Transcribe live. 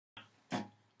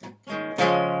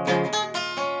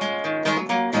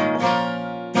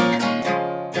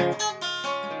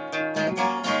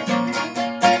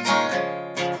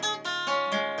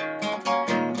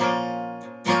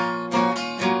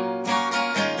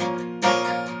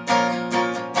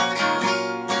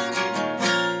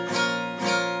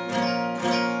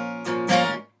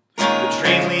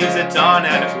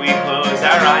gone, and if we close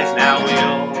our eyes now,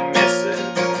 we'll miss it.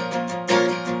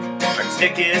 Our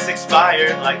tickets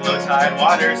expired like low tide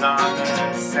waters on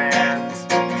the sands,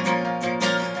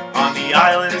 on the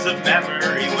islands of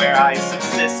memory where I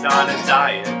subsist on a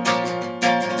diet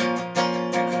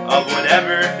of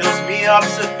whatever fills me up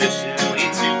sufficiently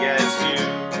to get to you.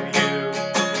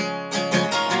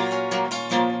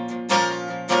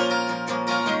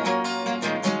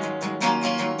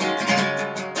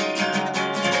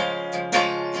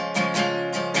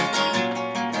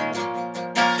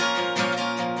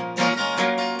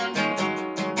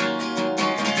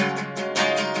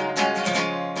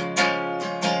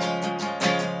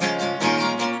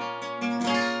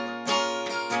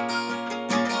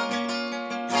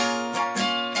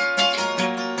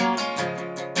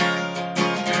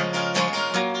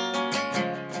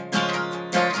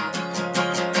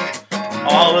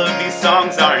 All of these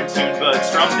songs are in tune, but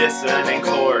strum dissonant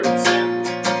chords.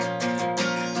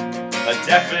 A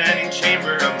deafening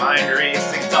chamber of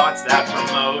mind-racing thoughts that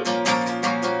promote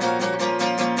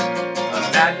a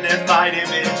magnified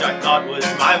image I thought was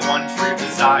my one true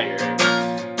desire.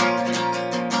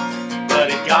 But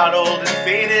it got old and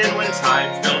faded when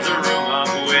time filled the room up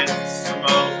with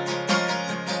smoke.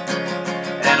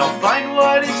 And I'll find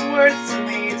what it's worth to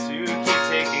me to keep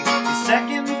taking these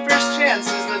second first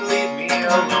chances that leave me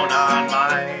alone on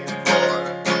my floor.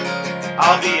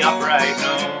 I'll be upright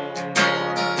no more,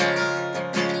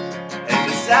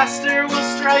 and disaster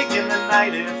will strike in the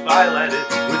night if I let it.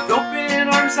 With open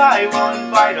arms I will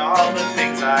invite all the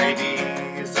things I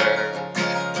deserve,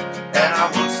 and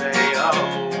I won't say a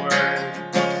word.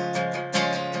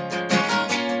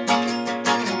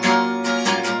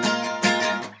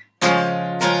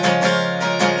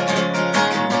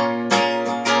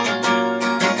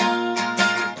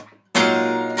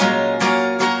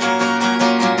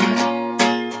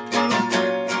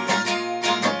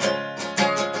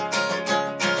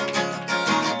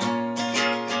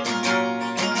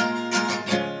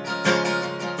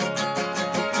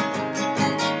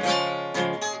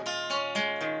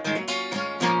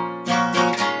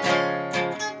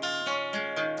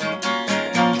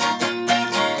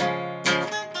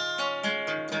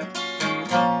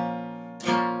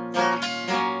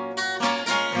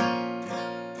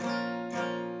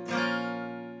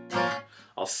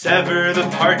 I'll sever the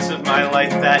parts of my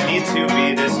life that need to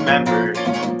be dismembered.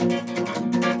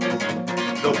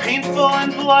 Though painful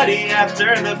and bloody,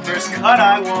 after the first cut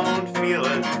I won't feel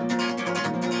it.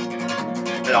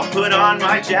 But I'll put on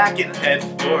my jacket and head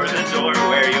for the door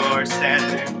where you're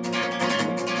standing,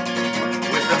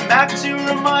 with a map to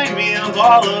remind me of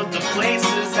all of the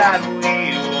places that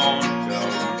we won't go.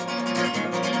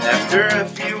 After a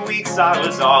few weeks I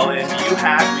was all in, you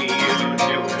had me, you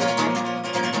knew it.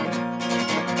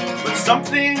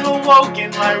 Something awoke in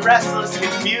my restless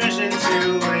confusion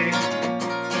too late.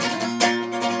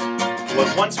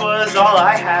 What once was all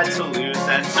I had to lose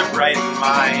and to brighten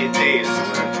my days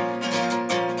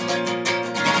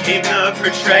became the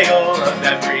portrayal of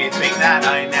everything that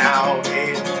I now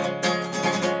hate.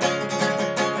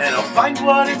 And I'll find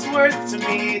what it's worth to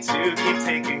me to keep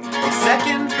taking these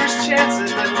second first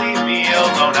chances that leave me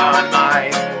alone on my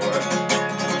floor.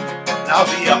 And I'll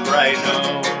be upright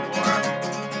no more.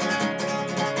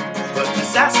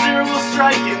 Disaster will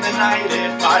strike in the night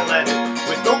if I let it.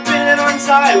 With open arms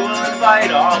I will invite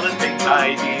all the things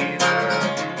I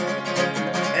deserve,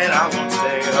 and I won't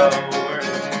say a word.